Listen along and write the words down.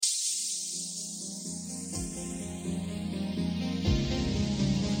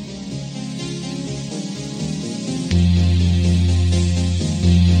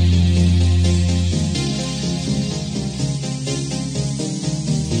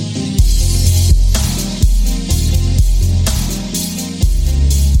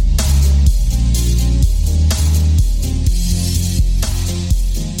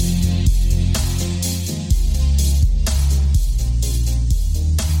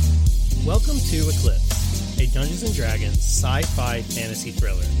Welcome to Eclipse, a Dungeons & Dragons sci-fi fantasy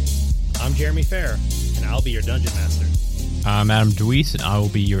thriller. I'm Jeremy Fair, and I'll be your Dungeon Master. I'm Adam Deweese, and I will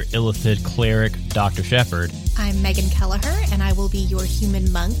be your Illithid Cleric, Dr. Shepard. I'm Megan Kelleher, and I will be your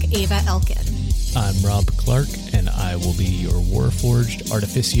human monk, Ava Elkin. I'm Rob Clark, and I will be your Warforged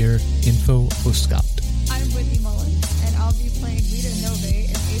Artificier, Info Oscott. I'm Whitney Mullins, and I'll be playing Lita Nove,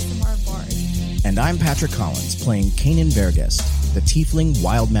 an ASMR bard. And I'm Patrick Collins, playing Kanan Vergest, the Tiefling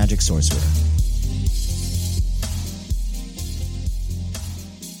Wild Magic Sorcerer.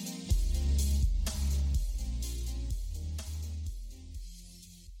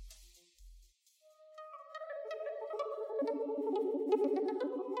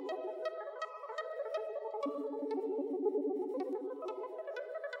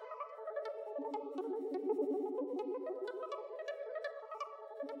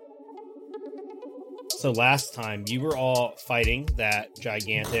 So last time, you were all fighting that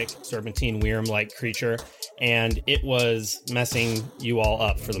gigantic serpentine worm-like creature, and it was messing you all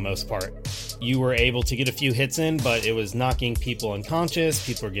up for the most part. You were able to get a few hits in, but it was knocking people unconscious.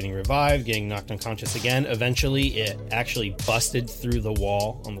 People were getting revived, getting knocked unconscious again. Eventually, it actually busted through the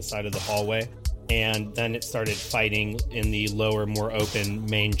wall on the side of the hallway, and then it started fighting in the lower, more open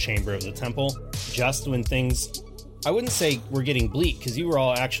main chamber of the temple. Just when things, I wouldn't say we're getting bleak, because you were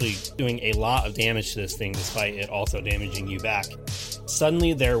all actually doing a lot of damage to this thing, despite it also damaging you back.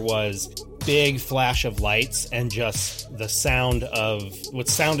 Suddenly there was big flash of lights and just the sound of what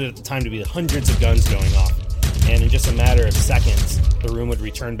sounded at the time to be hundreds of guns going off. And in just a matter of seconds, the room would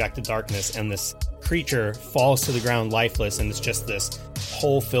return back to darkness, and this creature falls to the ground lifeless, and it's just this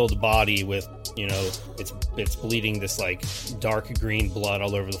hole-filled body with, you know, it's bleeding this like dark green blood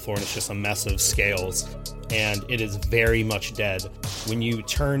all over the floor, and it's just a mess of scales. And it is very much dead. When you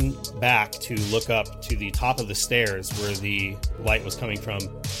turn back to look up to the top of the stairs where the light was coming from,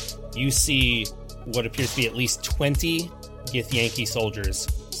 you see what appears to be at least 20 Githyanki soldiers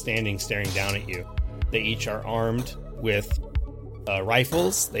staring down at you. They each are armed with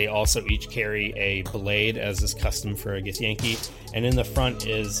rifles. They also each carry a blade, as is custom for a Githyanki. And in the front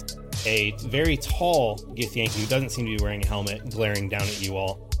is a very tall Githyanki who doesn't seem to be wearing a helmet, glaring down at you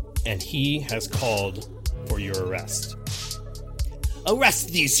all. And he has called for your arrest. Arrest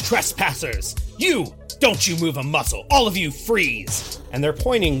these trespassers! You! Don't you move a muscle! All of you freeze! And they're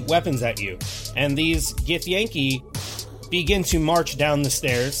pointing weapons at you. And these Githyanki begin to march down the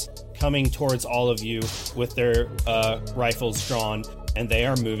stairs, coming towards all of you with their rifles drawn, and they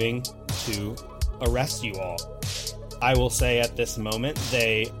are moving to arrest you all. I will say at this moment,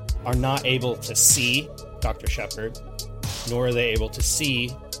 they are not able to see Dr. Shepard, nor are they able to see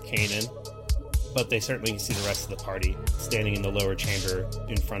Kanan, but they certainly can see the rest of the party standing in the lower chamber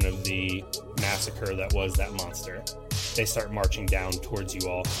in front of the massacre that was that monster. They start marching down towards you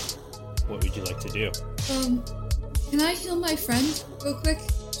all. What would you like to do? Can I heal my friend real quick?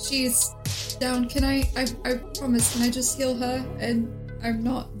 She's down. I promise, can I just heal her and I'm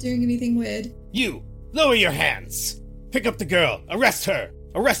not doing anything weird? You! Lower your hands! Pick up the girl! Arrest her!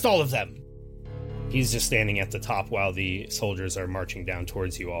 Arrest all of them! He's just standing at the top while the soldiers are marching down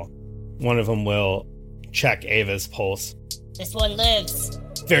towards you all. One of them will check Ava's pulse. This one lives.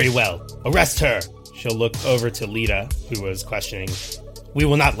 Very well. Arrest her! She'll look over to Lita, who was questioning. We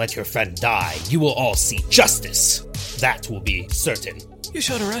will not let your friend die. You will all see justice. That will be certain. You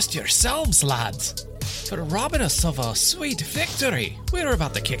should arrest yourselves, lads, for robbing us of a sweet victory. We're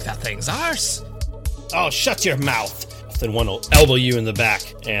about to kick that thing's arse. Oh, shut your mouth! Then one will elbow you in the back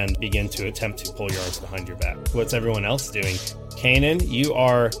and begin to attempt to pull your arms behind your back. What's everyone else doing? Kanan, you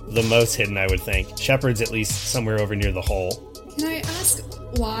are the most hidden, I would think. Shepard's at least somewhere over near the hole. Can I ask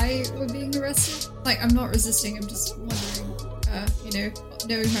why we're being arrested? Like, I'm not resisting, I'm just wondering,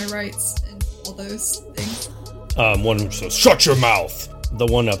 knowing my rights and all those things. One of them says, shut your mouth! The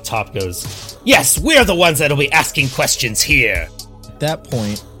one up top goes, yes, we're the ones that'll be asking questions here! At that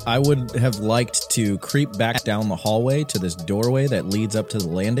point, I would have liked to creep back down the hallway to this doorway that leads up to the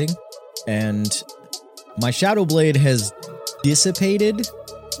landing, and my Shadow Blade has dissipated,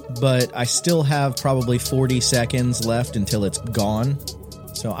 but I still have probably 40 seconds left until it's gone.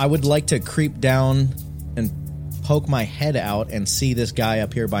 So I would like to creep down and poke my head out and see this guy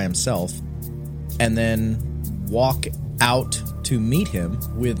up here by himself, and then walk out to meet him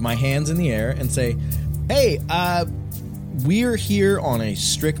with my hands in the air and say, hey, we're here on a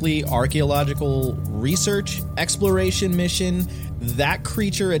strictly archaeological research exploration mission. That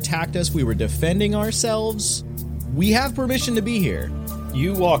creature attacked us. We were defending ourselves. We have permission to be here.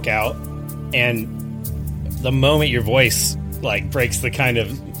 You walk out, and the moment your voice breaks the kind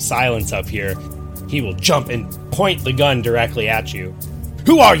of silence up here, he will jump and point the gun directly at you.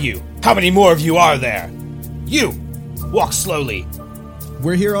 Who are you? How many more of you are there? You! Walk slowly.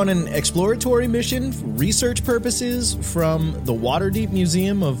 We're here on an exploratory mission for research purposes from the Waterdeep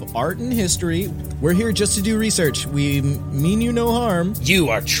Museum of Art and History. We're here just to do research. We mean you no harm. You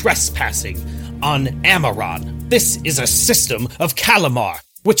are trespassing on Amaron. This is a system of Kalimar,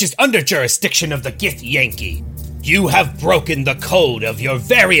 which is under jurisdiction of the Githyanki. You have broken the code of your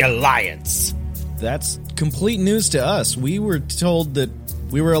very alliance. That's complete news to us. We were told that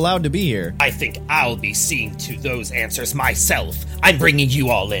we were allowed to be here. I think I'll be seeing to those answers myself. I'm bringing you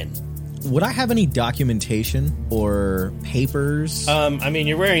all in. Would I have any documentation or papers?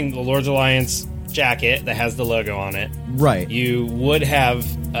 You're wearing the Lord's Alliance jacket that has the logo on it. Right. You would have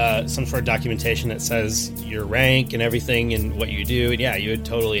some sort of documentation that says your rank and everything and what you do. And yeah, you would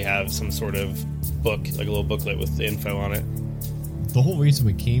totally have some sort of book, like a little booklet with the info on it. The whole reason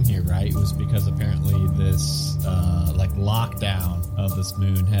we came here, right, was because apparently this lockdown of this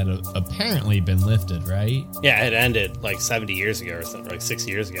moon had apparently been lifted, right? Yeah, it ended like 70 years ago or something, like 6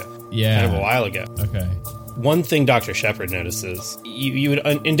 years ago. Yeah. Kind of a while ago. Okay. One thing Dr. Shepard notices, you would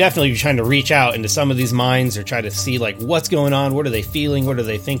indefinitely be trying to reach out into some of these minds or try to see like what's going on, what are they feeling, what are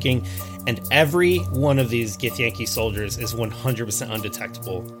they thinking, and every one of these Githyanki soldiers is 100%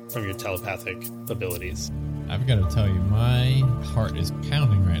 undetectable from your telepathic abilities. I've got to tell you, my heart is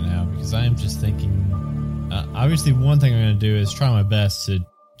pounding right now because I am just thinking, obviously one thing I'm going to do is try my best to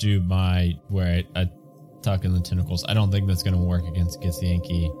do where I tuck in the tentacles. I don't think that's going to work against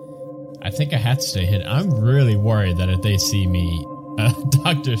Githyanki. I think I have to stay hidden. I'm really worried that if they see me,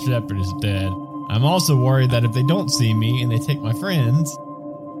 Dr. Shepard is dead. I'm also worried that if they don't see me and they take my friends,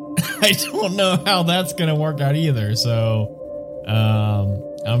 I don't know how that's going to work out either. So,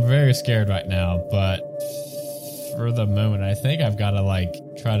 I'm very scared right now, but for the moment, I think I've got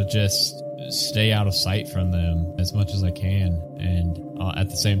to try to just stay out of sight from them as much as I can. And at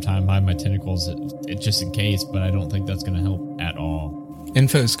the same time, hide my tentacles just in case, but I don't think that's going to help at all.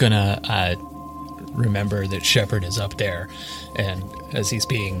 Info's gonna remember that Shepard is up there, and as he's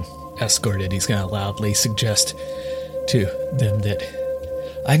being escorted, he's gonna loudly suggest to them that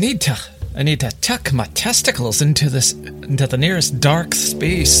I need to tuck my testicles into the nearest dark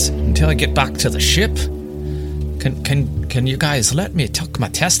space until I get back to the ship. Can you guys let me tuck my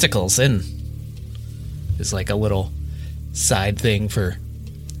testicles in? It's like a little side thing for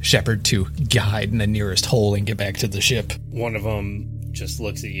Shepard to hide in the nearest hole and get back to the ship. One of them just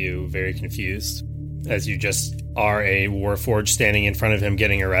looks at you very confused as you just are a Warforged standing in front of him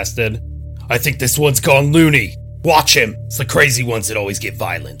getting arrested. I think this one's gone loony. Watch him. It's the crazy ones that always get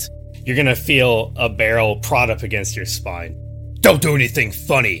violent. You're gonna feel a barrel prod up against your spine. Don't do anything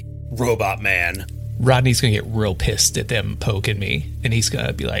funny, robot man. Rodney's gonna get real pissed at them poking me, and he's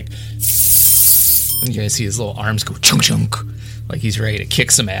gonna be like, and you're gonna see his little arms go chunk chunk, like he's ready to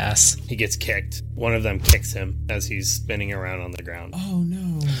kick some ass. He gets kicked. One of them kicks him as he's spinning around on the ground. Oh,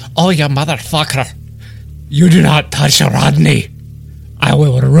 no. Oh, you motherfucker. You do not touch Rodney. I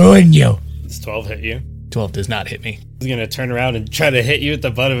will ruin you. Does 12 hit you? 12 does not hit me. He's going to turn around and try to hit you with the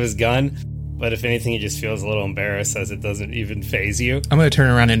butt of his gun. But if anything, he just feels a little embarrassed as it doesn't even phase you. I'm going to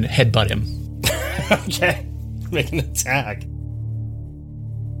turn around and headbutt him. Okay. Make an attack.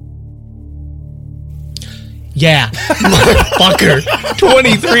 Yeah. Motherfucker.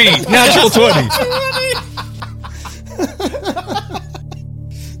 23. Natural 20.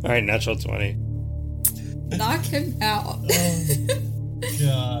 All right, natural 20. Knock him out.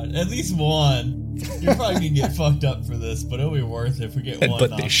 God, at least one. You're probably gonna get fucked up for this, but it'll be worth it if we get one.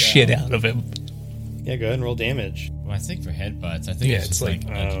 Headbutt the shit out of him. Yeah, go ahead and roll damage. Well, I think for headbutts, I think Yeah, it's just it's like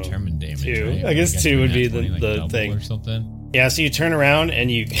a determined damage. 2. Right? I guess 2 would be natural 20, the double thing. or something. Yeah, so you turn around and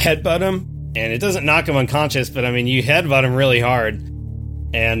you headbutt him, and it doesn't knock him unconscious, but I mean, you headbutt him really hard,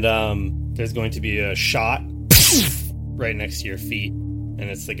 and there's going to be a shot right next to your feet, and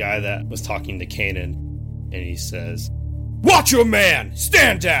it's the guy that was talking to Kanan, and he says, "Watch your man!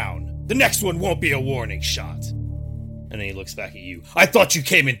 Stand down! The next one won't be a warning shot." And then he looks back at you. I thought you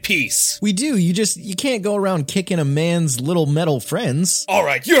came in peace. We do. You can't go around kicking a man's little metal friends. All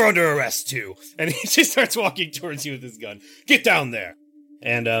right, you're under arrest too. And he just starts walking towards you with his gun. Get down there.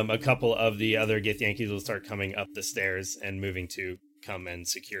 And a couple of the other Githyanki will start coming up the stairs and moving to come and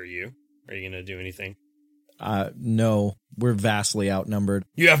secure you. Are you going to do anything? No. We're vastly outnumbered.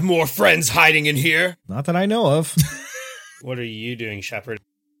 You have more friends hiding in here? Not that I know of. What are you doing, Shepard?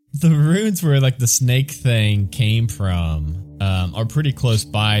 The ruins where like the snake thing came from are pretty close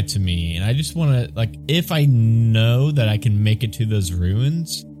by to me, and I just want to like if I know that I can make it to those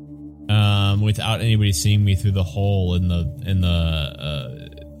ruins without anybody seeing me through the hole in the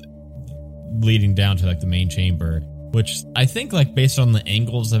leading down to like the main chamber, which I think, like, based on the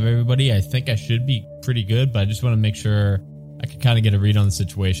angles of everybody, I think I should be pretty good, but I just want to make sure I can kind of get a read on the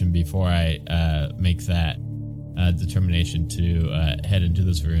situation before I make that determination to head into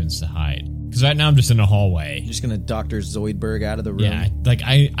those ruins to hide. Because right now I'm just in a hallway. You're just gonna Dr. Zoidberg out of the room? Yeah, like,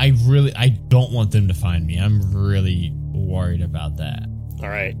 I don't want them to find me. I'm really worried about that. All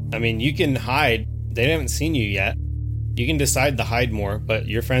right. I mean, you can hide. They haven't seen you yet. You can decide to hide more, but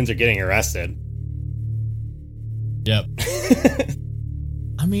your friends are getting arrested. Yep.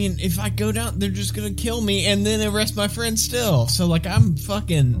 I mean, if I go down, they're just gonna kill me and then arrest my friend still. So, like, I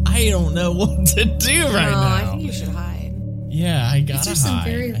don't know what to do right now. I think you should hide. Yeah, I gotta These are some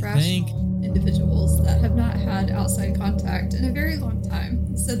hide. very I rational think. individuals that have not had outside contact in a very long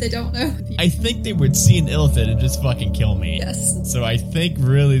time, so they don't know. I think they would see an elephant and just fucking kill me. Yes. So I think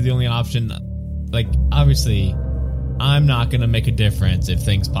really the only option, like, obviously, I'm not going to make a difference if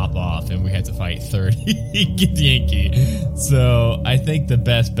things pop off and we have to fight 30 Githyanki. So I think the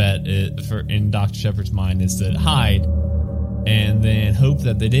best bet in Dr. Shepard's mind is to hide and then hope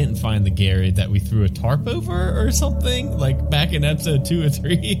that they didn't find the Gary that we threw a tarp over or something, like back in episode 2 or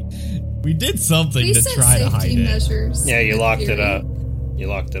 3. We did something We to set try to hide safety it. measures. Yeah, you with locked it Fury. up. You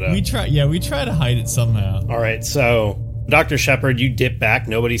locked it up. We try to hide it somehow. All right, so Dr. Shepard, you dip back.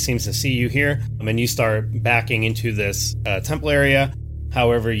 Nobody seems to see you here. And you start backing into this temple area.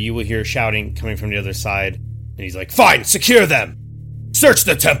 However, you will hear shouting coming from the other side. And he's like, "Fine, secure them. Search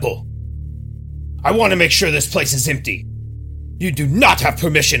the temple. I want to make sure this place is empty. You do not have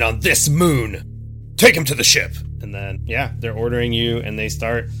permission on this moon. Take him to the ship." And then, yeah, they're ordering you, and they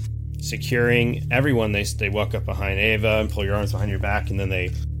start securing everyone. They walk up behind Ava and pull your arms behind your back, and then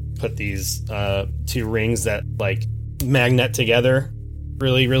they put these 2 rings that, like, magnet together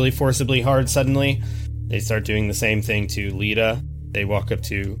really, really forcibly hard suddenly. They start doing the same thing to Lita. They walk up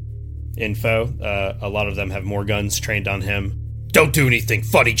to Info. A lot of them have more guns trained on him. "Don't do anything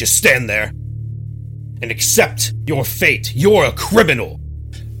funny, just stand there and accept your fate. You're a criminal."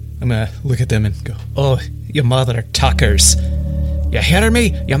 I'm gonna look at them and go, "Oh, you mother tuckers. You hear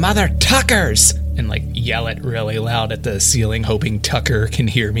me? You mother tuckers!" And, like, yell it really loud at the ceiling, hoping Tucker can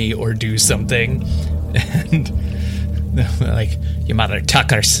hear me or do something. And like, "You mother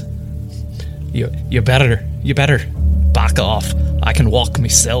tuckers. You better back off. I can walk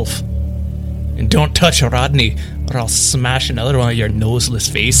myself. And don't touch Rodney, or I'll smash another one of your noseless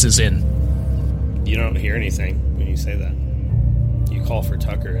faces in." You don't hear anything when you say that. You call for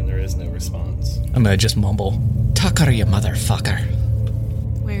Tucker, and there is no response. I'm gonna just mumble, "Tucker, you motherfucker."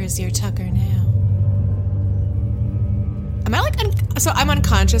 Where is your Tucker now? Am I like so I'm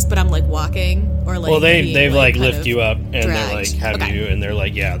unconscious, but I'm like walking or like. Well, being, they've like kind lift of you up, and they're like dragged. have Okay. you, and they're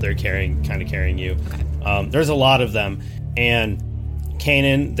like, yeah, they're kind of carrying you. Okay. There's a lot of them, and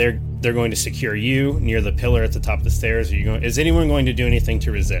Kanan, they're going to secure you near the pillar at the top of the stairs. Is anyone going to do anything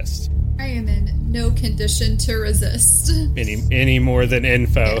to resist? I am in no condition to resist. Any more than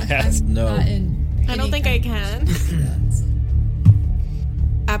Info has? I'm No. not in I don't any think I kind can. of-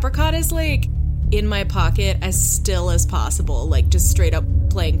 Apricot is like in my pocket as still as possible, like just straight up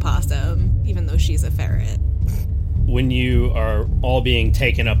playing possum, even though she's a ferret. When you are all being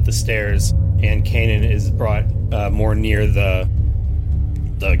taken up the stairs, and Kanan is brought more near the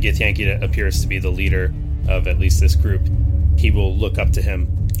Githyanki that appears to be the leader of at least this group, he will look up to him.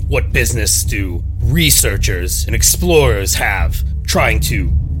 "What business do researchers and explorers have trying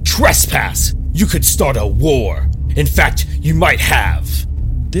to trespass? You could start a war. In fact, you might have."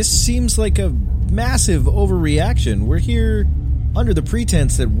 This seems like a massive overreaction. We're here under the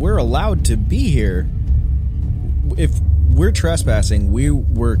pretense that we're allowed to be here. If we're trespassing, we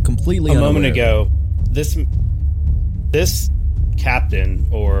were completely A moment unaware. ago, this captain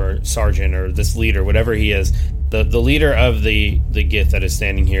or sergeant or this leader, whatever he is, the leader of the Gith that is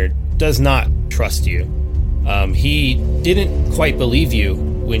standing here does not trust you. He didn't quite believe you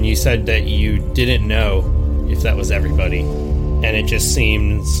when you said that you didn't know if that was everybody. And it just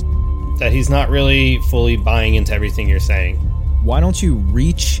seems that he's not really fully buying into everything you're saying. Why don't you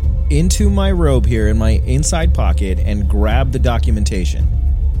reach into my robe here in my inside pocket and grab the documentation?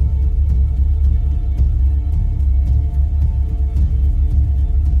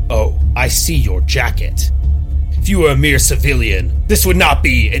 Oh, I see your jacket. If you were a mere civilian, this would not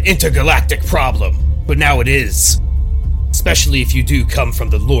be an intergalactic problem, but now it is. Especially if you do come from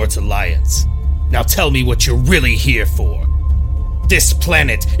the Lord's Alliance. Now tell me what you're really here for. This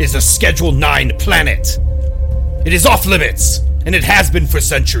planet is a Schedule 9 planet. It is off limits, and it has been for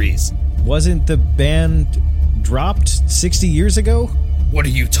centuries. Wasn't the ban dropped 60 years ago? What are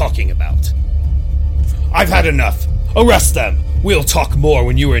you talking about? I've had enough. Arrest them. We'll talk more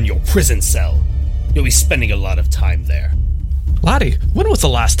when you are in your prison cell. You'll be spending a lot of time there. Laddie, when was the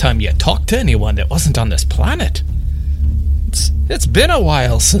last time you talked to anyone that wasn't on this planet? It's been a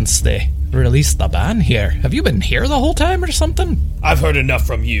while since they released the ban here. Have you been here the whole time or something? I've heard enough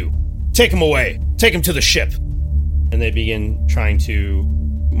from you. Take him away. Take him to the ship. And they begin trying to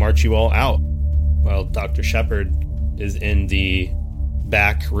march you all out while Dr. Shepard is in the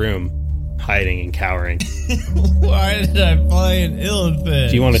back room, hiding and cowering. Why did I play an Illithid?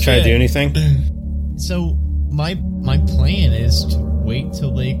 Do you want to try to do anything? So my plan is to wait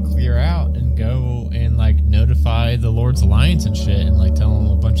till they clear out and go and like notify the Lord's Alliance and shit, and like tell them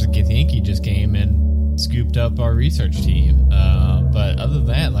a bunch of Githyanki just came and scooped up our research team. But other than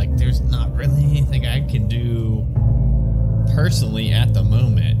that, like, there's not really anything I can do personally at the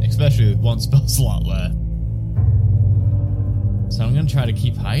moment, especially with one spell slot left. So I'm gonna try to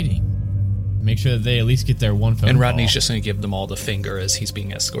keep hiding. Make sure that they at least get their one phone And Rodney's call. just going to give them all the finger as he's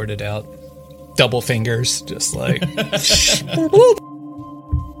being escorted out. Double fingers, just like...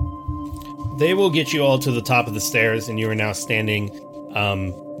 They will get you all to the top of the stairs, and you are now standing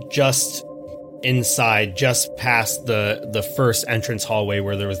just inside, just past the first entrance hallway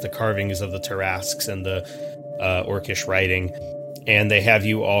where there was the carvings of the Tarasques and the Orcish writing. And they have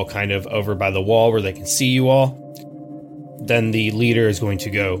you all kind of over by the wall where they can see you all. Then the leader is going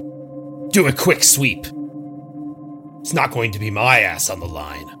to go, do a quick sweep. It's not going to be my ass on the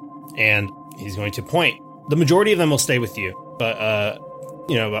line. And he's going to point. The majority of them will stay with you, but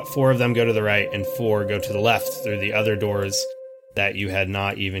about 4 of them go to the right and 4 go to the left through the other doors that you had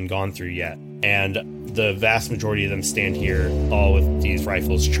not even gone through yet. And the vast majority of them stand here, all with these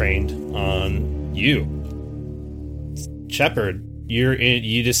rifles trained on you. Shepard,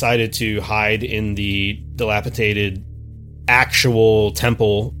 you decided to hide in the dilapidated actual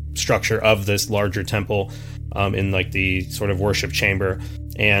temple structure of this larger temple, in like the sort of worship chamber.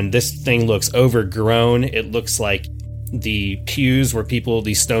 And this thing looks overgrown. It looks like the pews where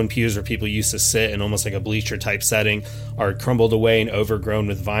these stone pews where people used to sit in almost like a bleacher type setting are crumbled away and overgrown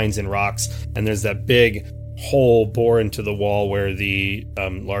with vines and rocks. And there's that big hole bored into the wall where the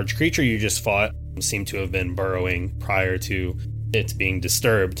large creature you just fought seemed to have been burrowing prior to it being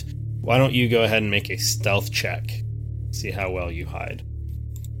disturbed. Why don't you go ahead and make a stealth check? See how well you hide.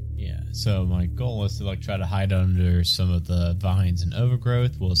 Yeah, so my goal is to like try to hide under some of the vines and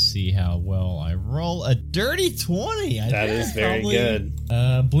overgrowth. We'll see how well I roll. A dirty 20. That is very good.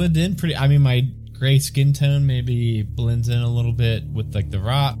 Blend in pretty. I mean, my gray skin tone maybe blends in a little bit with like the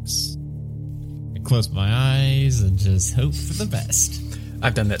rocks. I close my eyes and just hope for the best.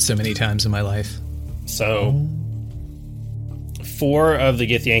 I've done that so many times in my life. So 4 of the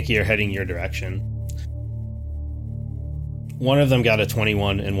Githyanki are heading your direction. One of them got a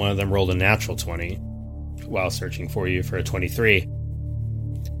 21, and one of them rolled a natural 20 while searching for you for a 23.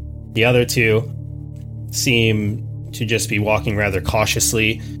 The other 2 seem to just be walking rather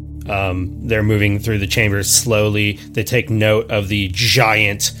cautiously. They're moving through the chambers slowly. They take note of the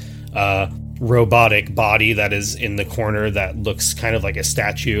giant robotic body that is in the corner that looks kind of like a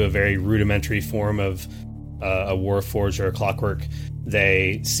statue, a very rudimentary form of a Warforged or a Clockwork.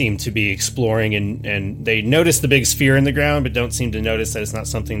 They seem to be exploring, and they notice the big sphere in the ground, but don't seem to notice that it's not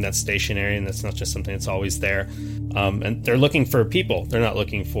something that's stationary and that's not just something that's always there. And they're looking for people. They're not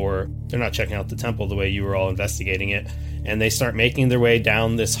checking out the temple the way you were all investigating it. And they start making their way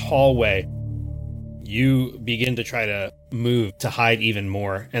down this hallway. You begin to try to move to hide even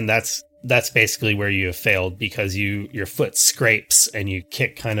more, and that's basically where you have failed, because your foot scrapes and you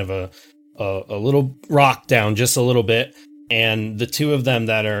kick kind of a little rock down just a little bit. And the 2 of them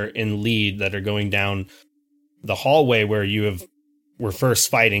that are in lead, that are going down the hallway where you were first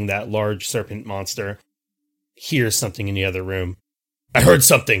fighting that large serpent monster, hear something in the other room. I heard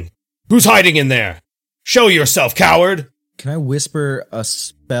something. Who's hiding in there? Show yourself, coward! Can I whisper a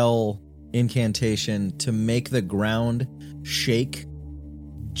spell incantation to make the ground shake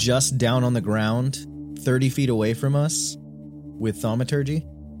just down on the ground 30 feet away from us with thaumaturgy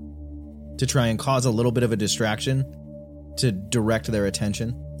to try and cause a little bit of a distraction to direct their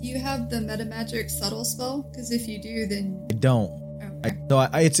attention? Do you have the metamagic subtle spell? Because if you do, then... I don't.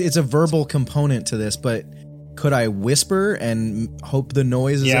 Okay. It's a verbal component to this, but could I whisper and hope the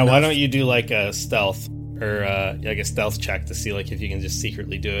noise is enough? Why don't you do like a stealth or like a stealth check to see like if you can just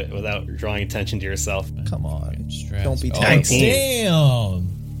secretly do it without drawing attention to yourself. Come on. Stress. Don't be Oh, 19. damn.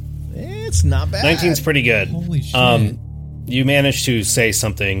 It's not bad. 19's pretty good. Holy shit. You manage to say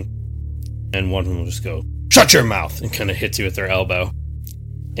something, and one of them will just go, "Shut your mouth," and kind of hits you with their elbow.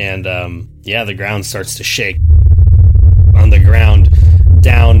 And the ground starts to shake. On the ground,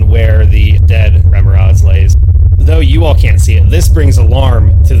 down where the dead Remoraz lays. Though you all can't see it, this brings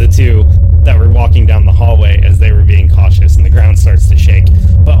alarm to the 2 that were walking down the hallway as they were being cautious, and the ground starts to shake.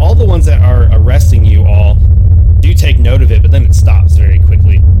 But all the ones that are arresting you all do take note of it, but then it stops very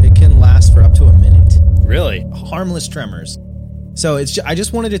quickly. It can last for up to a minute. Really? Harmless tremors. So I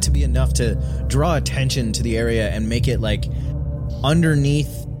just wanted it to be enough to draw attention to the area and make it like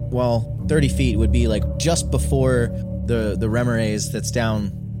underneath, 30 feet would be like just before the Remerays that's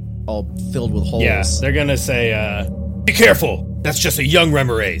down all filled with holes. Yeah, they're gonna say, be careful! That's just a young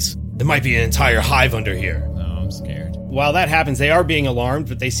Remerays. There might be an entire hive under here. No, I'm scared. While that happens, they are being alarmed,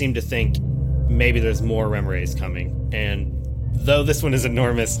 but they seem to think maybe there's more Remerays coming. And though this one is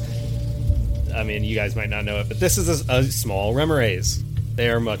enormous, I mean, you guys might not know it, but this is a small Remerays. They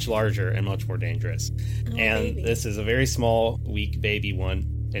are much larger and much more dangerous. Baby. This is a very small, weak baby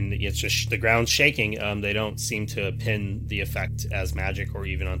one. And it's just the ground's shaking. They don't seem to pin the effect as magic or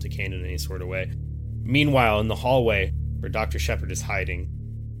even onto Kane in any sort of way. Meanwhile, in the hallway where Dr. Shepard is hiding,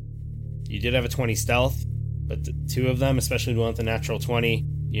 you did have a 20 stealth, but the two of them, especially the one with the natural 20,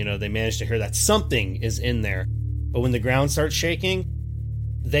 they managed to hear that something is in there. But when the ground starts shaking,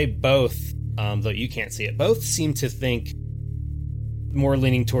 they both, though you can't see it, both seem to think more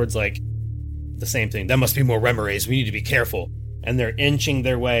leaning towards like the same thing. That must be more Remerays. We need to be careful. And they're inching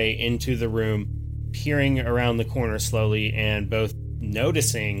their way into the room, peering around the corner slowly, and both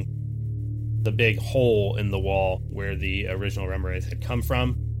noticing the big hole in the wall where the original Remerays had come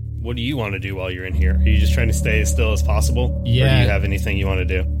from. What do you want to do while you're in here? Are you just trying to stay as still as possible? Yeah. Or do you have anything you want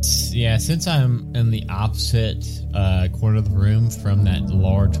to do? Yeah, since I'm in the opposite corner of the room from that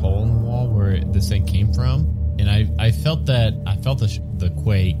large hole in the wall where this thing came from, and I felt the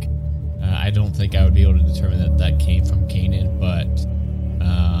quake. I don't think I would be able to determine that came from Kanan, but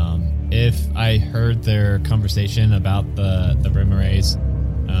if I heard their conversation about the Remerays,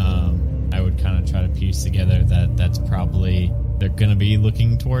 I would kind of try to piece together that that's probably they're gonna be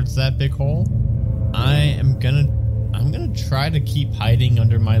looking towards that big hole. I'm gonna try to keep hiding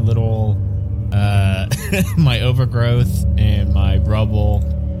under my little my overgrowth and my rubble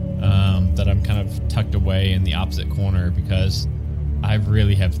that I'm kind of tucked away in the opposite corner because I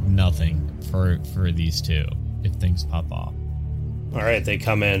really have nothing for these two if things pop off. All right, they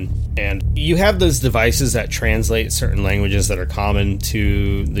come in, and you have those devices that translate certain languages that are common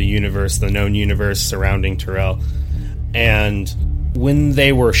to the universe, the known universe surrounding Terrell. And when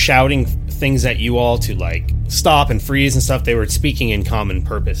they were shouting things at you all to like stop and freeze and stuff, they were speaking in common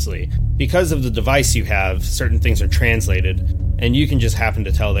purposely. Because of the device you have, certain things are translated, and you can just happen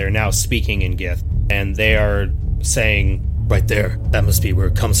to tell they're now speaking in Gith. And they are saying, right there, that must be where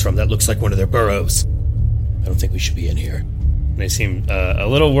it comes from. That looks like one of their burrows. I don't think we should be in here. And they seem a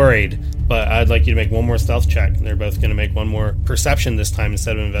little worried, but I'd like you to make one more stealth check. They're both going to make one more perception this time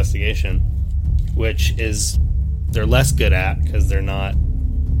instead of investigation, which is they're less good at because they're not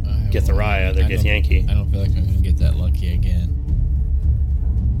Githariah, they're Githyanki. I don't feel like I'm going to get that lucky again.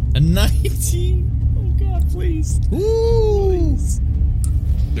 A 19? Oh god, please. Ooh. Please.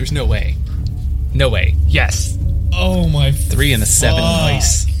 There's no way. No way. Yes. Oh my 3 and a 7. fuck.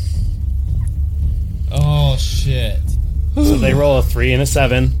 Nice. Oh shit. So they roll a 3 and a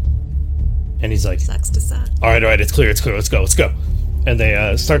 7, and he's like, Sucks to suck. all right, it's clear, let's go. And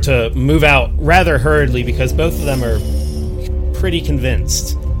they start to move out rather hurriedly because both of them are pretty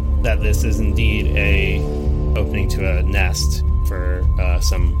convinced that this is indeed a opening to a nest for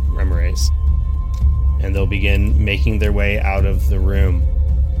some Remerays. And they'll begin making their way out of the room.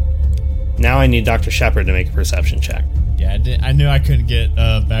 Now I need Dr. Shepard to make a perception check. Yeah, I knew I couldn't get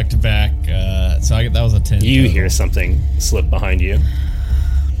back to back, so that was a 10. You total. hear something slip behind you.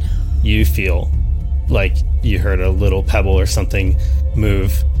 You feel like you heard a little pebble or something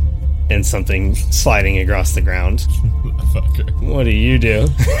move and something sliding across the ground. Fucker. What do? Are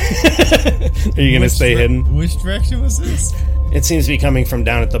you going to stay hidden? Which direction was this? It seems to be coming from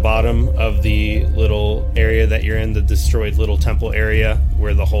down at the bottom of the little area that you're in, the destroyed little temple area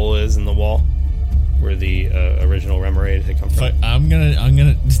where the hole is in the wall, where the original Remoraid had come from.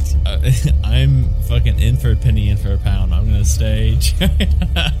 I'm fucking in for a penny, in for a pound. I'm gonna stay, try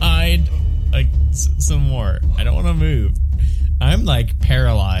to hide like some more. I don't want to move. I'm like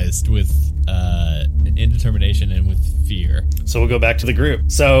paralyzed with indetermination and with fear. So we'll go back to the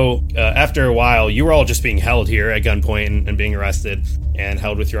group. So after a while, you were all just being held here at gunpoint and being arrested and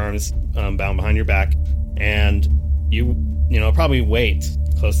held with your arms bound behind your back. And you probably wait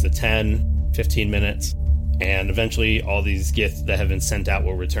close to 10, 15 minutes. And eventually all these Gith that have been sent out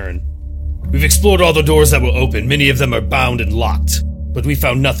will return. We've explored all the doors that will open. Many of them are bound and locked. But we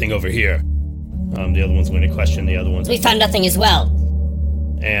found nothing over here. The other one's going to question the other ones. We found nothing as well.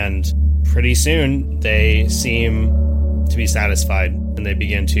 And pretty soon, they seem to be satisfied, and they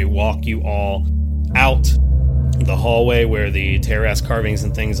begin to walk you all out the hallway where the terrace carvings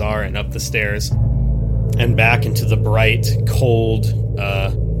and things are, and up the stairs, and back into the bright, cold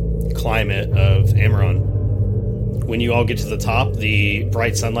climate of Amaron. When you all get to the top, the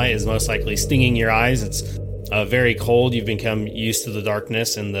bright sunlight is most likely stinging your eyes. It's very cold. You've become used to the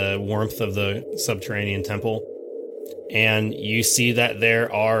darkness and the warmth of the subterranean temple. And you see that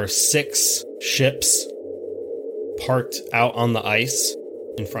there are 6 ships parked out on the ice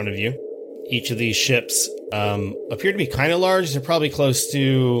in front of you. Each of these ships appear to be kind of large. They're probably close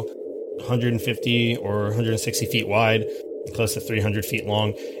to 150 or 160 feet wide, close to 300 feet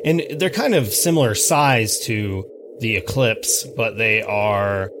long. And they're kind of similar size to the Eclipse, but they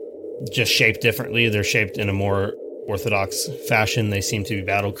are just shaped differently. They're shaped in a more orthodox fashion. They seem to be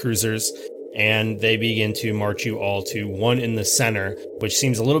battle cruisers, and they begin to march you all to one in the center, which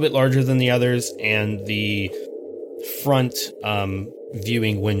seems a little bit larger than the others, and the front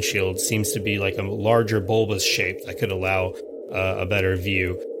viewing windshield seems to be like a larger bulbous shape that could allow a better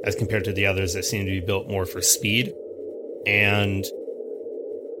view as compared to the others that seem to be built more for speed. And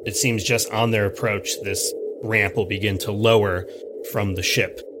it seems just on their approach, this ramp will begin to lower from the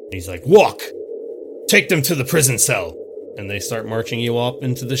ship. He's like, "Walk! Take them to the prison cell!" And they start marching you up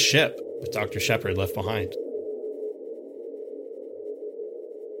into the ship with Dr. Shepard left behind.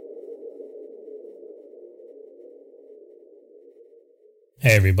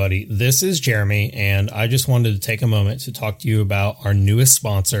 Hey everybody, this is Jeremy, and I just wanted to take a moment to talk to you about our newest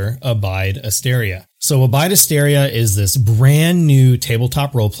sponsor, Abide Asteria. So Abide Asteria is this brand new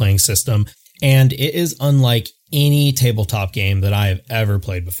tabletop role-playing system, and it is unlike any tabletop game that I have ever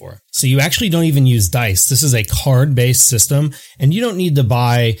played before. So you actually don't even use dice. This is a card-based system, and you don't need to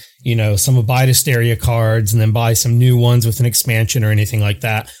buy, some Abide Asteria cards and then buy some new ones with an expansion or anything like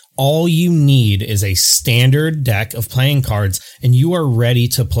that. All you need is a standard deck of playing cards, and you are ready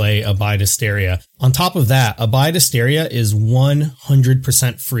to play Abide Asteria. On top of that, Abide Asteria is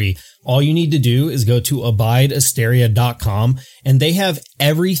 100% free. All you need to do is go to abideasteria.com, and they have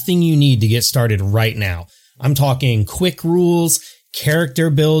everything you need to get started right now. I'm talking quick rules, character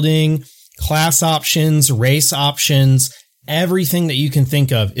building, class options, race options. Everything that you can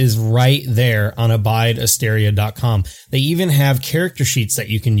think of is right there on abideasteria.com. They even have character sheets that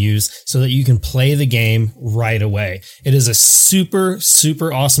you can use so that you can play the game right away. It is a super,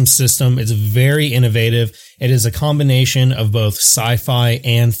 super awesome system. It's very innovative. It is a combination of both sci-fi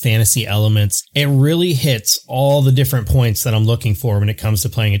and fantasy elements. It really hits all the different points that I'm looking for when it comes to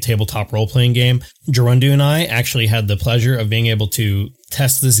playing a tabletop role-playing game. Gerundu and I actually had the pleasure of being able to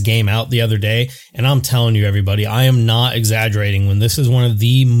test this game out the other day, and I'm telling you, everybody, I am not exaggerating when this is one of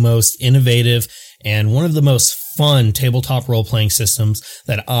the most innovative and one of the most fun tabletop role-playing systems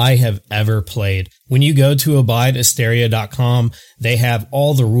that I have ever played. When you go to abideasteria.com, they have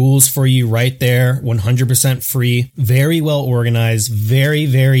all the rules for you right there, 100% free, very well organized, very,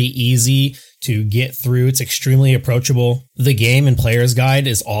 very easy to get through. It's extremely approachable. The game and player's guide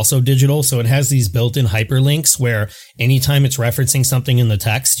is also digital, so it has these built-in hyperlinks where anytime it's referencing something in the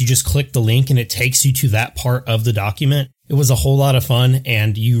text, you just click the link and it takes you to that part of the document. It was a whole lot of fun,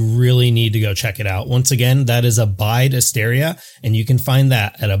 and you really need to go check it out. Once again, that is Abide Asteria, and you can find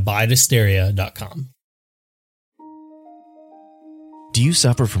that at abideasteria.com. Do you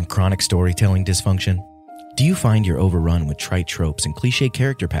suffer from chronic storytelling dysfunction? Do you find you're overrun with trite tropes and cliché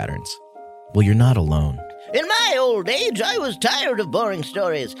character patterns? Well, you're not alone. In my old age, I was tired of boring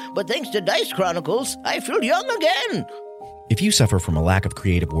stories, but thanks to Dice Chronicles, I feel young again. If you suffer from a lack of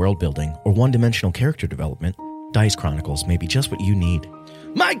creative world building or one-dimensional character development, Dice Chronicles may be just what you need.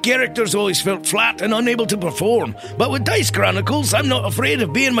 My characters always felt flat and unable to perform, but with Dice Chronicles, I'm not afraid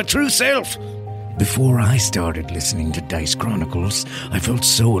of being my true self. Before I started listening to Dice Chronicles, I felt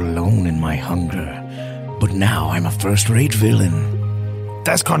so alone in my hunger. But now I'm a first-rate villain.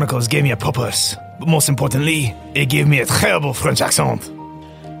 Dice Chronicles gave me a purpose, but most importantly, it gave me a terrible French accent.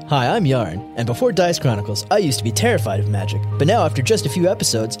 Hi, I'm Yarn, and before Dice Chronicles, I used to be terrified of magic, but now after just a few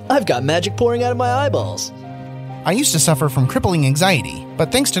episodes, I've got magic pouring out of my eyeballs. I used to suffer from crippling anxiety,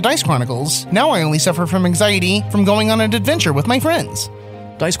 but thanks to Dice Chronicles, now I only suffer from anxiety from going on an adventure with my friends.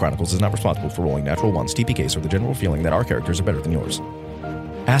 Dice Chronicles is not responsible for rolling natural ones, TPKs, or the general feeling that our characters are better than yours.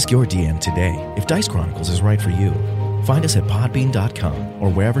 Ask your DM today if Dice Chronicles is right for you. Find us at podbean.com or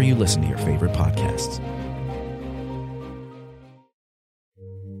wherever you listen to your favorite podcasts.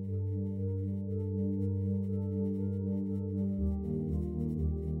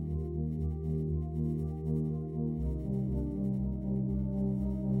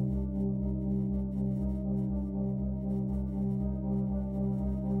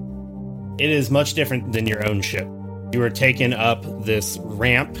 It is much different than your own ship. You were taken up this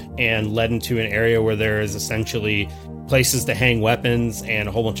ramp and led into an area where there is essentially places to hang weapons and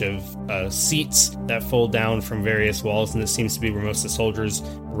a whole bunch of seats that fold down from various walls, and this seems to be where most of the soldiers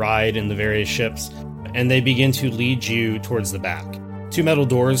ride in the various ships. And they begin to lead you towards the back. 2 metal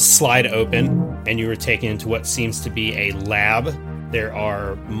doors slide open, and you are taken into what seems to be a lab. There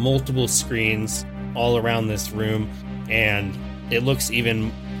are multiple screens all around this room, and it looks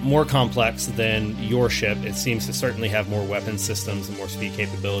even more complex than your ship. It seems to certainly have more weapon systems and more speed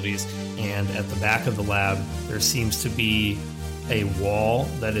capabilities. And at the back of the lab, there seems to be a wall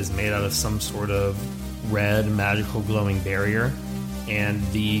that is made out of some sort of red magical glowing barrier. And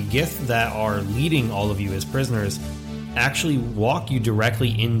the Gith that are leading all of you as prisoners actually walk you directly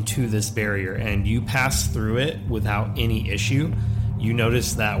into this barrier, and you pass through it without any issue. You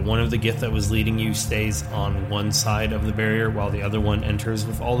notice that one of the Gith that was leading you stays on one side of the barrier while the other one enters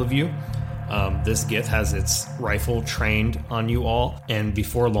with all of you. This Gith has its rifle trained on you all, and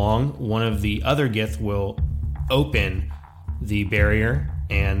before long, one of the other Gith will open the barrier,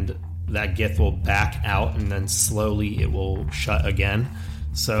 and that Gith will back out, and then slowly it will shut again.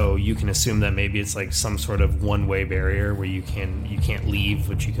 So you can assume that maybe it's like some sort of one-way barrier where you can't leave,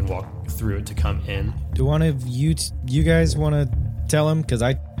 but you can walk through it to come in. Do one of you guys want to tell him? Because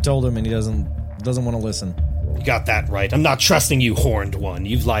I told him and he doesn't want to listen. You got that right. I'm not trusting you, horned one.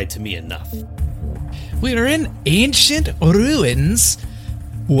 You've lied to me enough. We're in ancient ruins.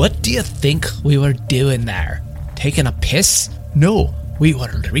 What do you think we were doing there? Taking a piss? No, we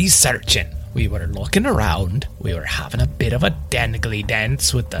were researching. We were looking around. We were having a bit of a dangly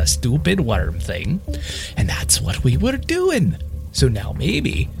dance with the stupid worm thing. And that's what we were doing. So now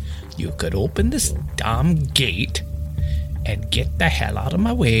maybe you could open this damn gate and get the hell out of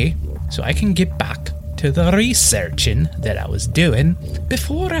my way so I can get back to the researching that I was doing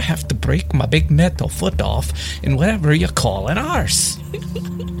before I have to break my big metal foot off in whatever you call an arse.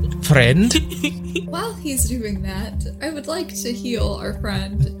 Friend? While he's doing that, I would like to heal our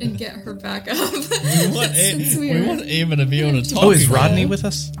friend and get her back up. We want Ava to be able to talk. Oh, is Rodney with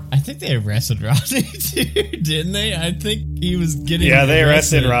us? I think they arrested Rodney too, didn't they? I think he was getting. Yeah, they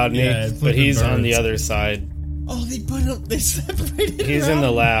arrested Rodney, but he's on the other side. Oh, they separated. He's in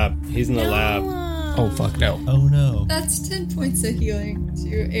the lab. He's in the lab. Oh, fuck no. Oh, no. That's 10 points of healing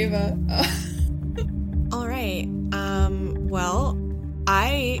to Ava. All right. Well,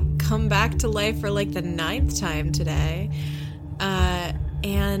 I come back to life for like the 9th time today.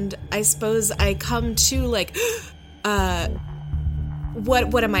 And I suppose I come to like,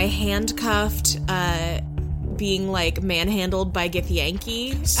 what am I, handcuffed, being like manhandled by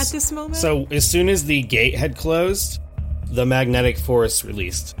Githyanki at this moment? So as soon as the gate had closed, the magnetic force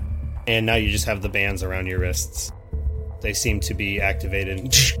released. And now you just have the bands around your wrists. They seem to be activated,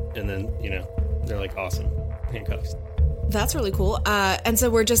 and then, they're like awesome handcuffs. That's really cool. And so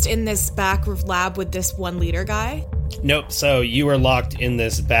we're just in this back lab with this one leader guy? Nope. So you are locked in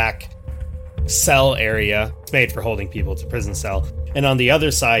this back cell area. It's made for holding people. It's a prison cell. And on the other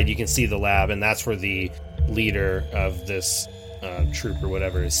side, you can see the lab, and that's where the leader of this troop or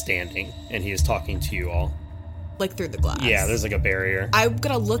whatever is standing, and he is talking to you all. Like through the glass. Yeah, there's like a barrier. I'm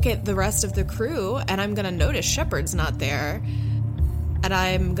gonna look at the rest of the crew, and I'm gonna notice Shepard's not there, and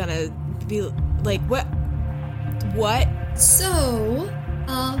I'm gonna be like, what? So,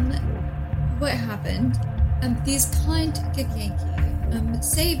 what happened? These kind Githyanki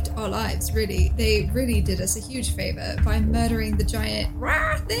saved our lives. Really, they really did us a huge favor by murdering the giant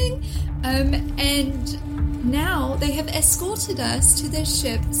thing. And now they have escorted us to their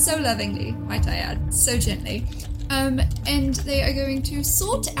ship so lovingly, might I add, so gently. And they are going to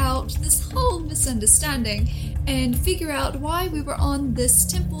sort out this whole misunderstanding and figure out why we were on this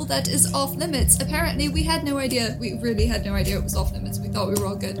temple that is off limits. Apparently, we had no idea. We really had no idea it was off limits. We thought we were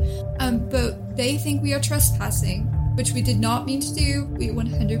all good. But they think we are trespassing, which we did not mean to do. We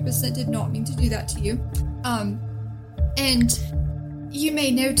 100% did not mean to do that to you. And you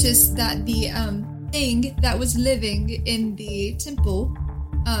may notice that the thing that was living in the temple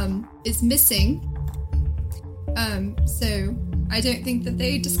is missing. So I don't think that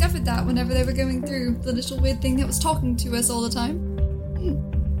they discovered that whenever they were going through the little weird thing that was talking to us all the time.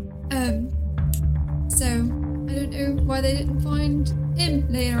 So I don't know why they didn't find him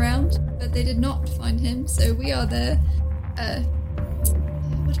laying around, but they did not find him. So we are the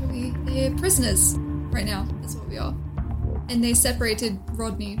what are we? They're prisoners right now. That's what we are. And they separated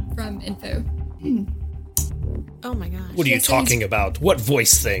Rodney from Info. Oh my gosh. What are you talking about? What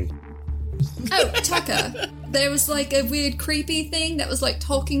voice thing? Oh, Tucker. There was like a weird creepy thing that was like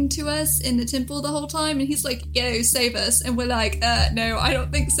talking to us in the temple the whole time, and he's like, yo, save us. And we're like, no, I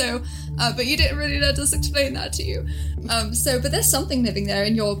don't think so. But you didn't really let us explain that to you. But there's something living there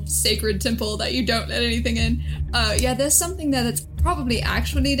in your sacred temple that you don't let anything in. Yeah, there's something there that's probably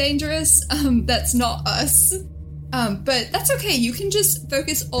actually dangerous. That's not us. But that's okay. You can just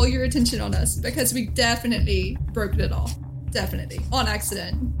focus all your attention on us because we definitely broke it all. Definitely. On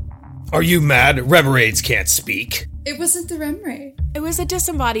accident. Are you mad? Reveraids can't speak. It wasn't the Remray. It was a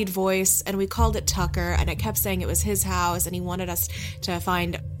disembodied voice, and we called it Tucker, and it kept saying it was his house, and he wanted us to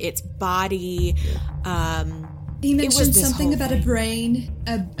find its body. He mentioned something about a brain,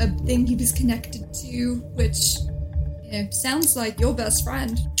 a thing he was connected to, which sounds like your best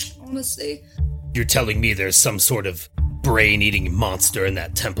friend, honestly. You're telling me there's some sort of brain-eating monster in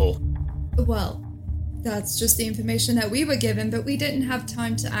that temple? Well, that's just the information that we were given, but we didn't have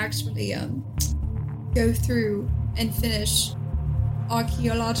time to actually go through and finish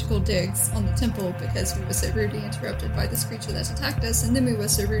archaeological digs on the temple because we were so rudely interrupted by this creature that attacked us, and then we were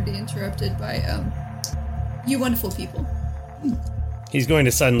so rudely interrupted by you wonderful people. He's going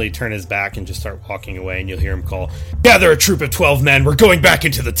to suddenly turn his back and just start walking away, and you'll hear him call, "Gather a troop of 12 men, we're going back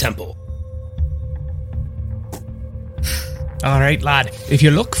into the temple." All right, lad. If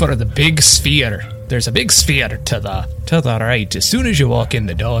you look for the big sphere, there's a big sphere to the right. As soon as you walk in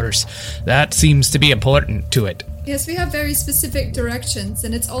the doors, that seems to be important to it. Yes, we have very specific directions,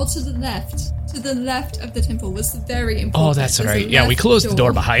 and it's all to the left. To the left of the temple was very important. Oh, that's right. Yeah, we closed the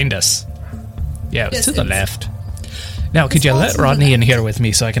door behind us. Yeah, it was to the left. Now, could you let Rodney in here with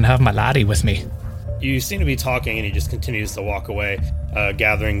me so I can have my laddie with me? You seem to be talking, and he just continues to walk away,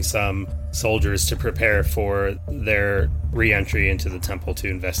 gathering some soldiers to prepare for their re-entry into the temple to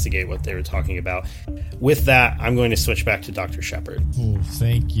investigate what they were talking about. With that, I'm going to switch back to Dr. Shepard. Oh,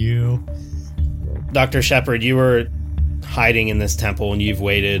 thank you. Dr. Shepard, you were hiding in this temple, and you've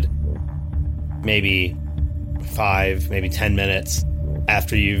waited maybe 5, maybe 10 minutes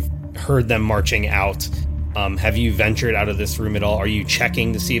after you've heard them marching out. Have you ventured out of this room at all? Are you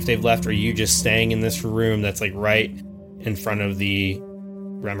checking to see if they've left, or are you just staying in this room that's like right in front of the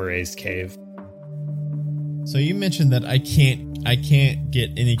Remoraid's cave? So you mentioned that I can't get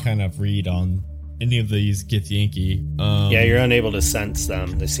any kind of read on any of these Githyanki. Yeah, you're unable to sense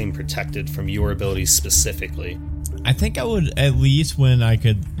them. They seem protected from your abilities specifically. I think I would, at least when I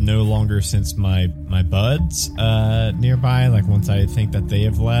could no longer sense my buds nearby, like once I think that they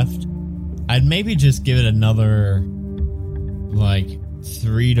have left, I'd maybe just give it another like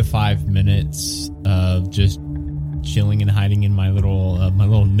 3 to 5 minutes of just chilling and hiding in my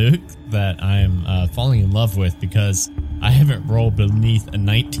little nook that I'm falling in love with, because I haven't rolled beneath a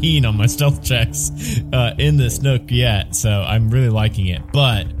 19 on my stealth checks in this nook yet, so I'm really liking it.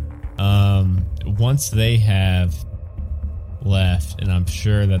 But once they have left, and I'm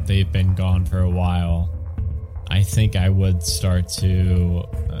sure that they've been gone for a while, I think I would start to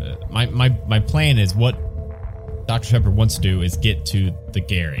my plan is, what Dr. Shepard wants to do is get to the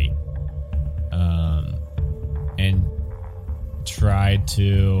Gary and try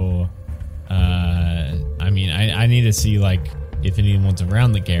to I need to see like if anyone's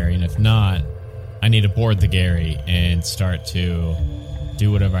around the Gary, and if not, I need to board the Gary and start to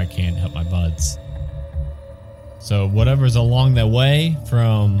do whatever I can to help my buds. So whatever's along the way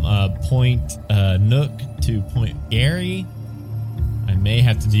from Point Nook to Point Gary, I may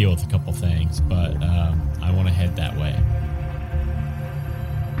have to deal with a couple things, but I want to head that way.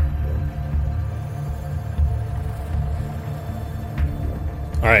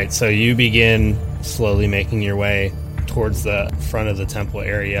 All right, so you begin slowly making your way towards the front of the temple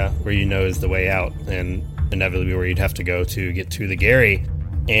area where you know is the way out, and inevitably where you'd have to go to get to the Gary.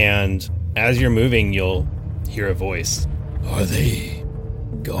 And as you're moving, you'll hear a voice. Are they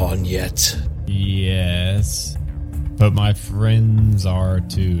gone yet? Yes, but my friends are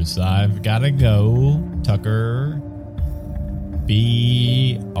too, so I've gotta go. Tucker,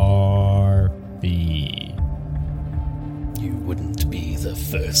 BRB. You wouldn't be the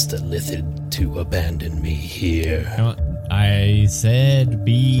first Illithid to abandon me here. I said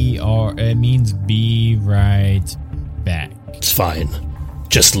it means be right back. It's fine.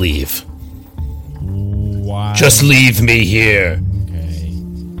 Just leave. Why? Just leave me here. Okay.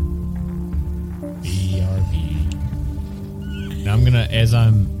 BRB. Now I'm gonna, as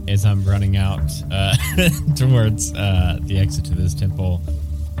I'm running out towards the exit to this temple,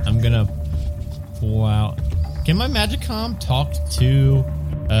 I'm gonna pull out. Can my Magicom talk to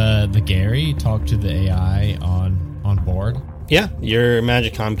the Gary? Talk to the AI on board? Yeah, your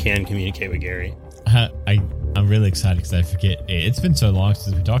Magicom can communicate with Gary. I'm really excited because I forget. It's been so long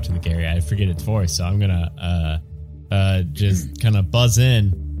since we talked to the Gary. I forget its voice, so I'm gonna just kind of buzz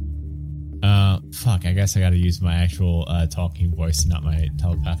in. Fuck. I guess I got to use my actual talking voice, not my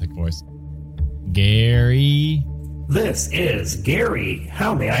telepathic voice. Gary. This is Gary.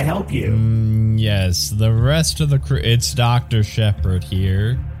 How may I help you? Yes, the rest of the crew. It's Dr. Shepard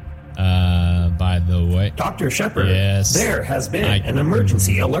here. By the way. Dr. Shepard, yes, there has been an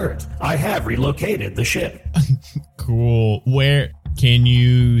emergency alert. I have relocated the ship. Cool. Where can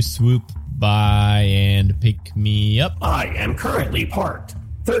you swoop by and pick me up? I am currently parked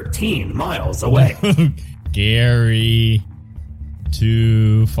 13 miles away. Gary.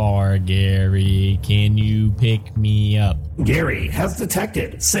 Too far, Gary. Can you pick me up? Gary has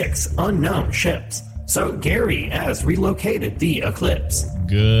detected 6 unknown ships, so Gary has relocated the Eclipse.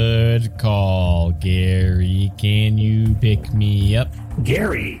 Good call, Gary. Can you pick me up?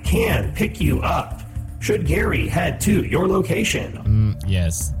 Gary can pick you up. Should Gary head to your location?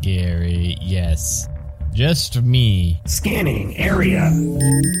 Yes, Gary, yes. Just me. Scanning area.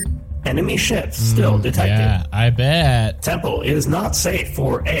 Enemy ships still detected. Yeah, I bet. Temple is not safe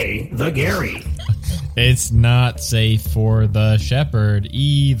for the Gary. It's not safe for the Shepherd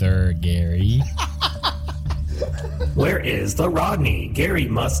either, Gary. Where is the Rodney? Gary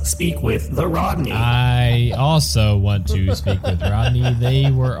must speak with the Rodney. I also want to speak with Rodney. They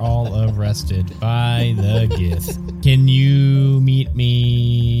were all arrested by the Gith. Can you meet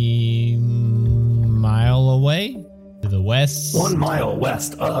me mile away? To the west? 1 mile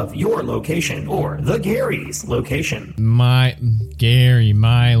west of your location, or the Gary's location. My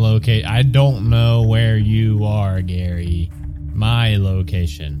location. I don't know where you are, Gary. My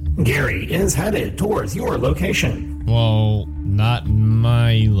location. Gary is headed towards your location. Well, not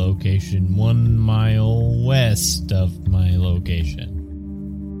my location. 1 mile west of my location.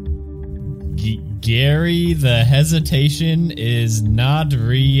 Gary, the hesitation is not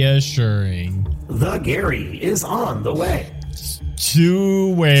reassuring. The Gary is on the way.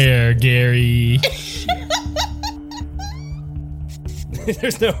 To where, Gary?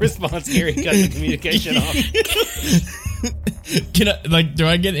 There's no response. Gary cut the communication off. Can I, do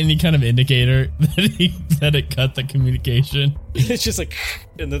I get any kind of indicator that it cut the communication? It's just like,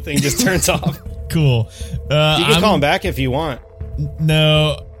 and the thing just turns off. Cool. You can call him back if you want.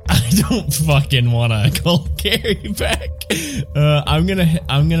 No, I don't fucking want to call Gary back. I'm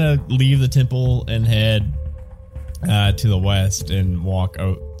gonna leave the temple and head to the west and walk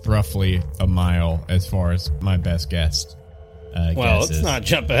roughly a mile as far as my best guess. Well, let's not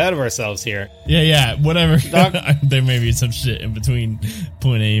jump ahead of ourselves here. Yeah, whatever. There may be some shit in between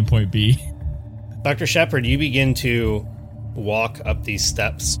point A and point B. Dr. Shepard, you begin to walk up these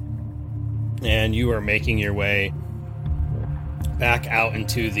steps, and you are making your way back out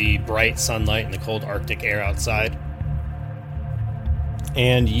into the bright sunlight and the cold Arctic air outside.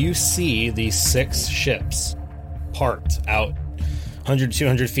 And you see these 6 ships parked out 100,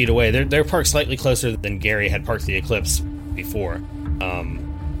 200 feet away. They're parked slightly closer than Gary had parked the Eclipse before.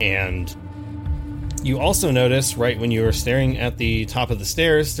 And you also notice, right when you were staring at the top of the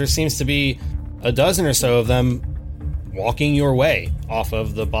stairs, there seems to be a dozen or so of them walking your way off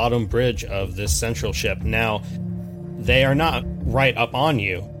of the bottom bridge of this central ship. Now, they are not right up on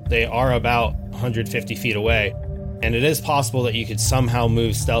you. They are about 150 feet away. And it is possible that you could somehow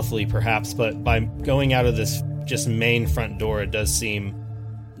move stealthily, perhaps, but by going out of this just main front door, it does seem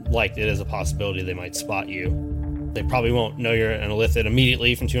like it is a possibility they might spot you. They probably won't know you're an Illithid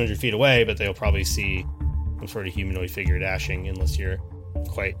immediately from 200 feet away, but they'll probably see some sort of humanoid figure dashing unless you're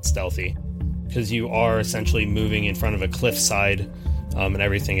quite stealthy. Because you are essentially moving in front of a cliffside, and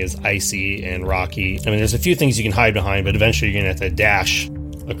everything is icy and rocky. I mean, there's a few things you can hide behind, but eventually you're going to have to dash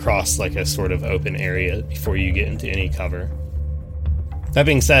across like a sort of open area before you get into any cover. That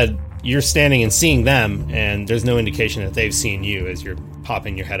being said, you're standing and seeing them, and there's no indication that they've seen you as you're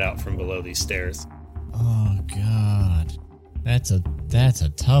popping your head out from below these stairs. Oh God, that's a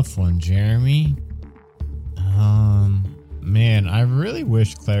tough one, Jeremy. Man, I really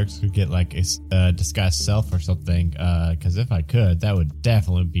wish clerics could get like a disguised self or something. Because if I could, that would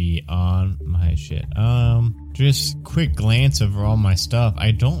definitely be on my shit. Just quick glance over all my stuff.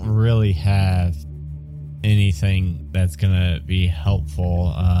 I don't really have anything that's gonna be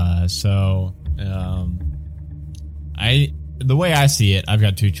helpful. The way I see it, I've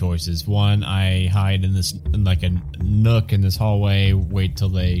got 2 choices. One, I hide in like a nook in this hallway, wait till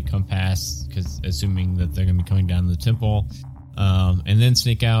they come past, because assuming that they're going to be coming down to the temple, and then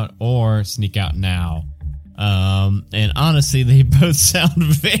sneak out, or sneak out now. And honestly, they both sound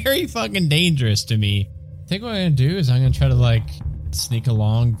very fucking dangerous to me. I think what I'm going to do is I'm going to try to like sneak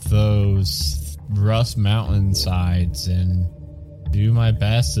along rough mountainsides and do my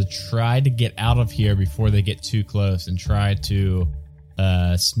best to try to get out of here before they get too close and try to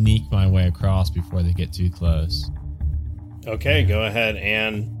sneak my way across before they get too close. Okay, go ahead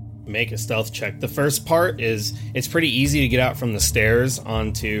and make a stealth check. The first part is it's pretty easy to get out from the stairs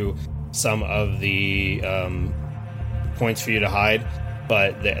onto some of the points for you to hide,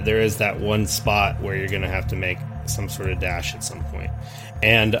 but there is that one spot where you're going to have to make some sort of dash at some point.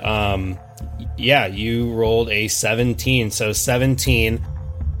 And yeah, you rolled a 17. So 17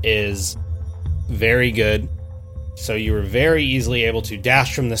 is very good. So you were very easily able to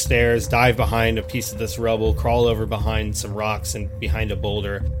dash from the stairs, dive behind a piece of this rubble, crawl over behind some rocks and behind a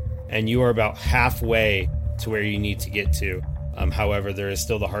boulder, and you are about halfway to where you need to get to. However, there is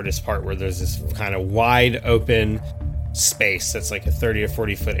still the hardest part where there's this kind of wide open space that's like a 30 or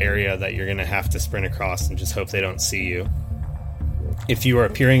 40 foot area that you're going to have to sprint across and just hope they don't see you. If you are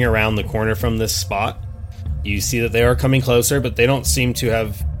peering around the corner from this spot, you see that they are coming closer, but they don't seem to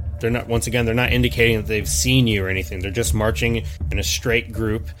have... They're not indicating that they've seen you or anything. They're just marching in a straight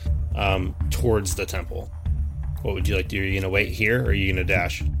group towards the temple. What would you like to do? Are you going to wait here or are you going to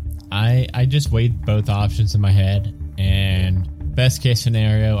dash? I just weighed both options in my head, and best case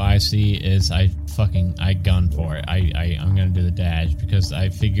scenario I see is I gun for it. I'm going to do the dash because I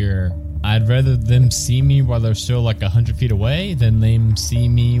figure I'd rather them see me while they're still like 100 feet away than them see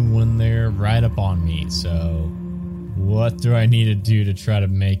me when they're right up on me. So what do I need to do to try to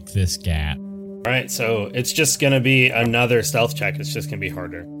make this gap? All right, so it's just going to be another stealth check. It's just going to be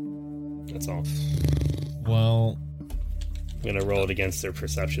harder. That's all. Well, I'm going to roll it against their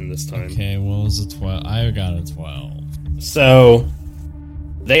perception this time. Okay, well, it's a 12. I got a 12. So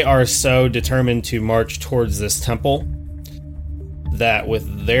they are so determined to march towards this temple that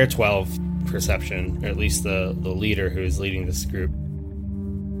with their 12 perception, or at least the leader who is leading this group,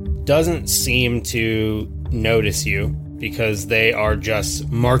 doesn't seem to notice you because they are just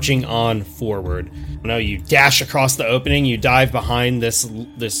marching on forward. No, you dash across the opening, you dive behind this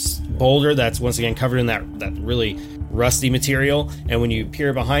boulder that's once again covered in that really rusty material, and when you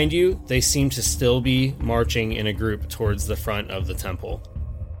peer behind you, they seem to still be marching in a group towards the front of the temple.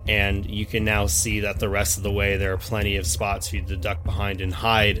 And you can now see that the rest of the way there are plenty of spots for you to duck behind and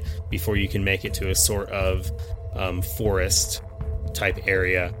hide before you can make it to a sort of forest type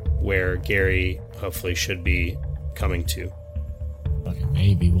area where Gary hopefully should be coming to. Okay,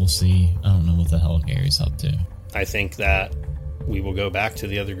 maybe. We'll see. I don't know what the hell Gary's up to. I think that we will go back to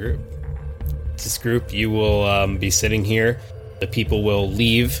the other group. This group, you will be sitting here. The people will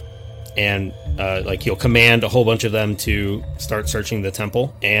leave, and you'll command a whole bunch of them to start searching the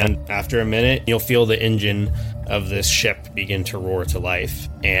temple. And after a minute, you'll feel the engine of this ship begin to roar to life,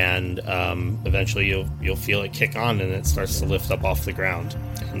 and eventually you'll feel it kick on, and it starts to lift up off the ground.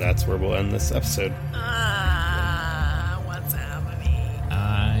 And that's where we'll end this episode. What's happening?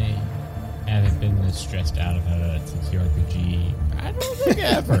 I haven't been this stressed out about a TTRPG. I don't think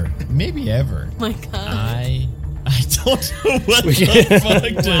ever. Maybe ever. Oh my God. I don't know what the fuck to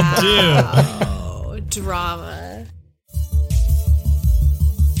do. Oh, drama.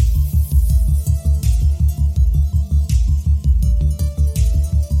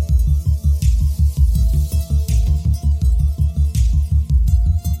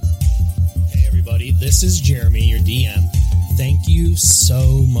 Hey everybody, this is Jeremy, your DM. Thank you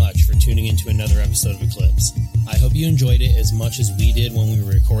so much for tuning into another episode of Eclipse. I hope you enjoyed it as much as we did when we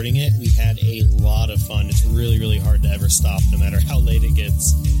were recording it. We had a lot of fun. It's really, really hard to ever stop, no matter how late it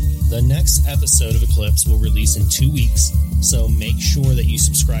gets. The next episode of Eclipse will release in 2 weeks, so make sure that you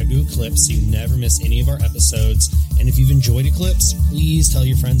subscribe to Eclipse so you never miss any of our episodes. And if you've enjoyed Eclipse, please tell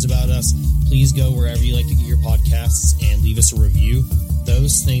your friends about us. Please go wherever you like to get your podcasts and leave us a review.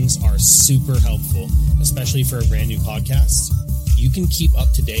 Those things are super helpful, especially for a brand new podcast. You can keep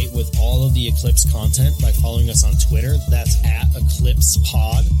up to date with all of the Eclipse content by following us on Twitter. That's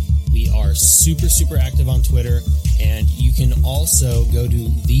 @EclipsePod. We are super, super active on Twitter. And you can also go to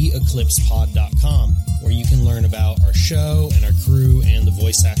theeclipsepod.com, where you can learn about our show and our crew and the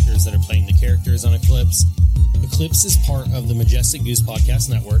voice actors that are playing the characters on Eclipse. Eclipse is part of the Majestic Goose Podcast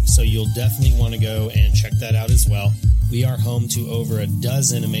Network, so you'll definitely want to go and check that out as well. We are home to over a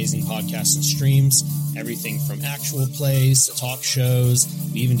dozen amazing podcasts and streams, everything from actual plays to talk shows.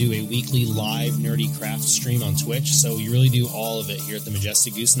 We even do a weekly live nerdy craft stream on Twitch, so we really do all of it here at the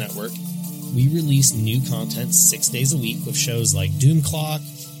Majestic Goose Network. We release new content 6 days a week with shows like Doom Clock,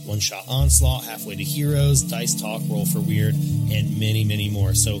 One Shot Onslaught, Halfway to Heroes, Dice Talk, Roll for Weird, and many, many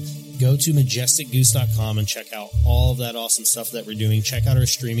more. So go to majesticgoose.com and check out all of that awesome stuff that we're doing. Check out our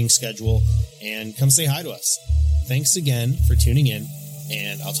streaming schedule and come say hi to us. Thanks again for tuning in,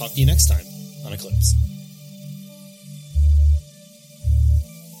 and I'll talk to you next time on on Eclipse.